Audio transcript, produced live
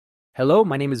Hello,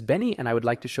 my name is Benny, and I would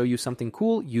like to show you something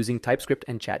cool using TypeScript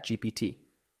and ChatGPT.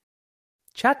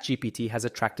 ChatGPT has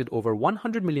attracted over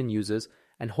 100 million users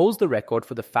and holds the record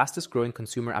for the fastest growing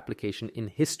consumer application in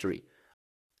history.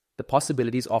 The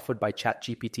possibilities offered by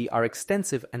ChatGPT are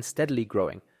extensive and steadily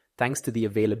growing, thanks to the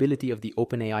availability of the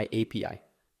OpenAI API.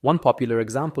 One popular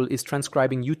example is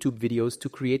transcribing YouTube videos to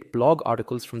create blog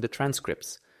articles from the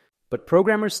transcripts. But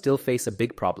programmers still face a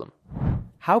big problem.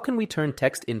 How can we turn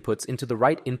text inputs into the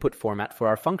right input format for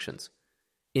our functions?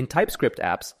 In TypeScript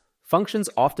apps,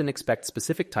 functions often expect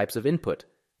specific types of input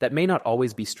that may not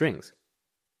always be strings.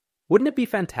 Wouldn't it be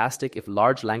fantastic if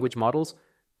large language models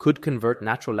could convert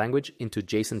natural language into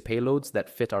JSON payloads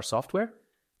that fit our software?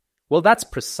 Well, that's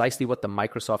precisely what the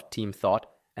Microsoft team thought,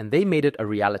 and they made it a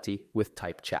reality with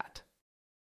TypeChat.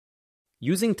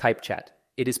 Using TypeChat,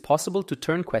 it is possible to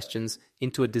turn questions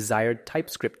into a desired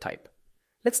TypeScript type.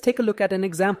 Let's take a look at an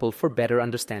example for better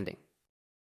understanding.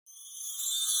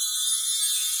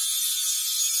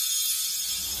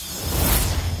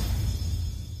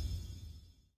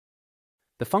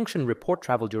 The function report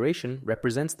travel duration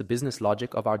represents the business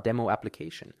logic of our demo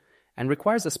application and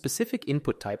requires a specific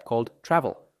input type called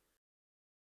travel.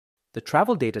 The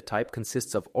travel data type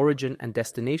consists of origin and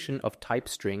destination of type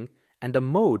string and a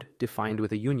mode defined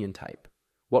with a union type.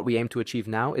 What we aim to achieve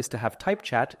now is to have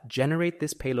TypeChat generate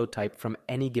this payload type from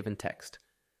any given text.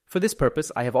 For this purpose,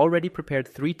 I have already prepared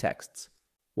 3 texts.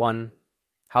 1.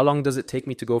 How long does it take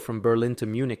me to go from Berlin to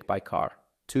Munich by car?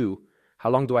 2. How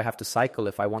long do I have to cycle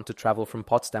if I want to travel from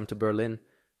Potsdam to Berlin?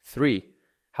 3.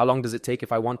 How long does it take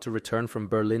if I want to return from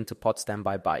Berlin to Potsdam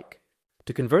by bike?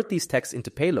 To convert these texts into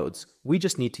payloads, we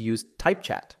just need to use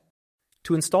TypeChat.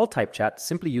 To install TypeChat,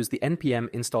 simply use the npm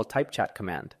install TypeChat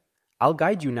command. I'll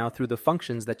guide you now through the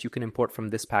functions that you can import from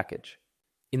this package.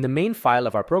 In the main file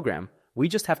of our program, we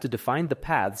just have to define the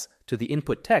paths to the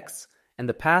input texts and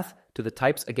the path to the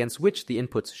types against which the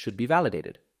inputs should be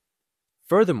validated.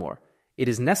 Furthermore, it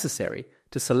is necessary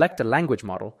to select a language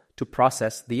model to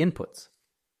process the inputs.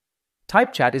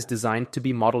 TypeChat is designed to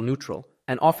be model neutral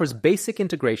and offers basic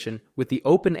integration with the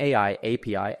OpenAI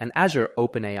API and Azure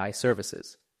OpenAI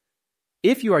services.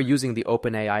 If you are using the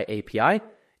OpenAI API,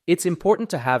 it's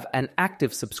important to have an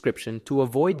active subscription to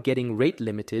avoid getting rate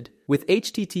limited with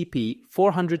HTTP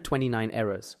 429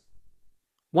 errors.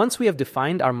 Once we have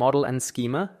defined our model and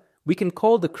schema, we can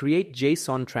call the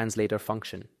create.json translator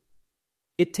function.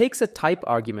 It takes a type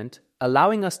argument,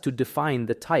 allowing us to define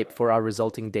the type for our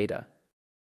resulting data.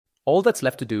 All that's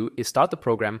left to do is start the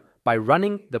program by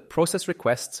running the process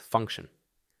requests function.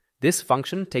 This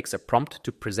function takes a prompt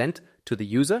to present to the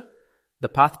user, the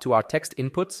path to our text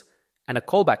inputs, and a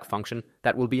callback function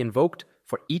that will be invoked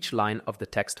for each line of the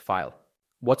text file.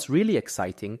 What's really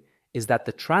exciting is that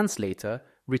the translator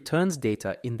returns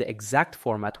data in the exact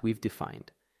format we've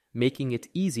defined, making it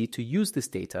easy to use this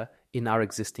data in our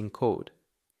existing code.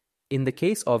 In the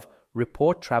case of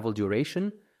report travel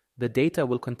duration, the data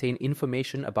will contain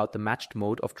information about the matched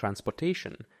mode of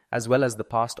transportation, as well as the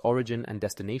past origin and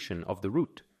destination of the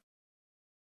route.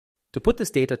 To put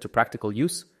this data to practical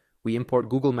use, we import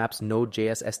Google Maps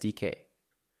Node.js SDK.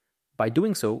 By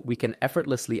doing so, we can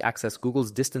effortlessly access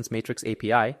Google's distance matrix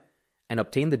API and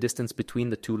obtain the distance between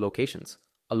the 2 locations,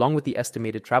 along with the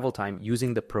estimated travel time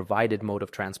using the provided mode of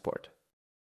transport.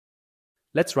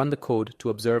 Let's run the code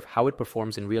to observe how it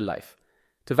performs in real life.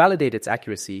 To validate its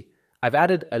accuracy, I've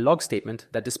added a log statement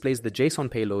that displays the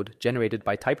JSON payload generated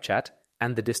by TypeChat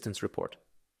and the distance report.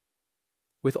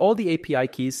 With all the API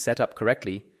keys set up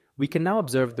correctly, we can now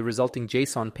observe the resulting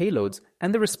JSON payloads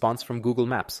and the response from Google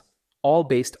Maps, all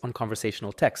based on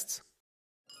conversational texts.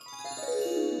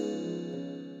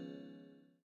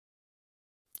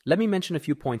 Let me mention a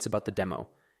few points about the demo.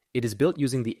 It is built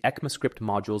using the ECMAScript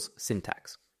module's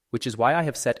syntax, which is why I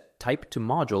have set type to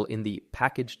module in the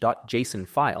package.json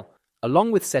file,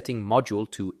 along with setting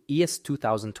module to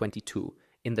ES2022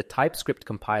 in the TypeScript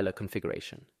compiler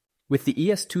configuration. With the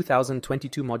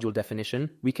ES2022 module definition,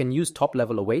 we can use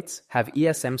top-level awaits, have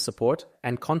ESM support,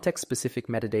 and context-specific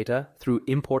metadata through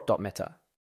import.meta.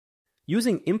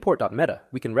 Using import.meta,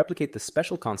 we can replicate the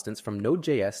special constants from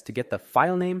Node.js to get the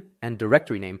file name and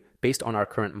directory name based on our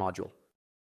current module.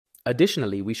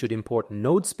 Additionally, we should import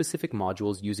node-specific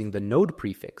modules using the node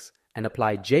prefix and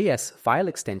apply JS file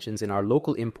extensions in our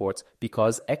local imports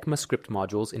because ECMAScript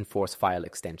modules enforce file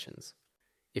extensions.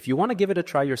 If you want to give it a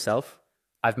try yourself,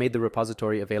 I've made the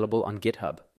repository available on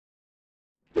GitHub.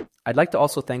 I'd like to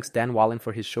also thank Dan Wallen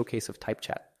for his showcase of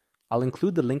TypeChat. I'll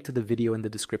include the link to the video in the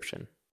description.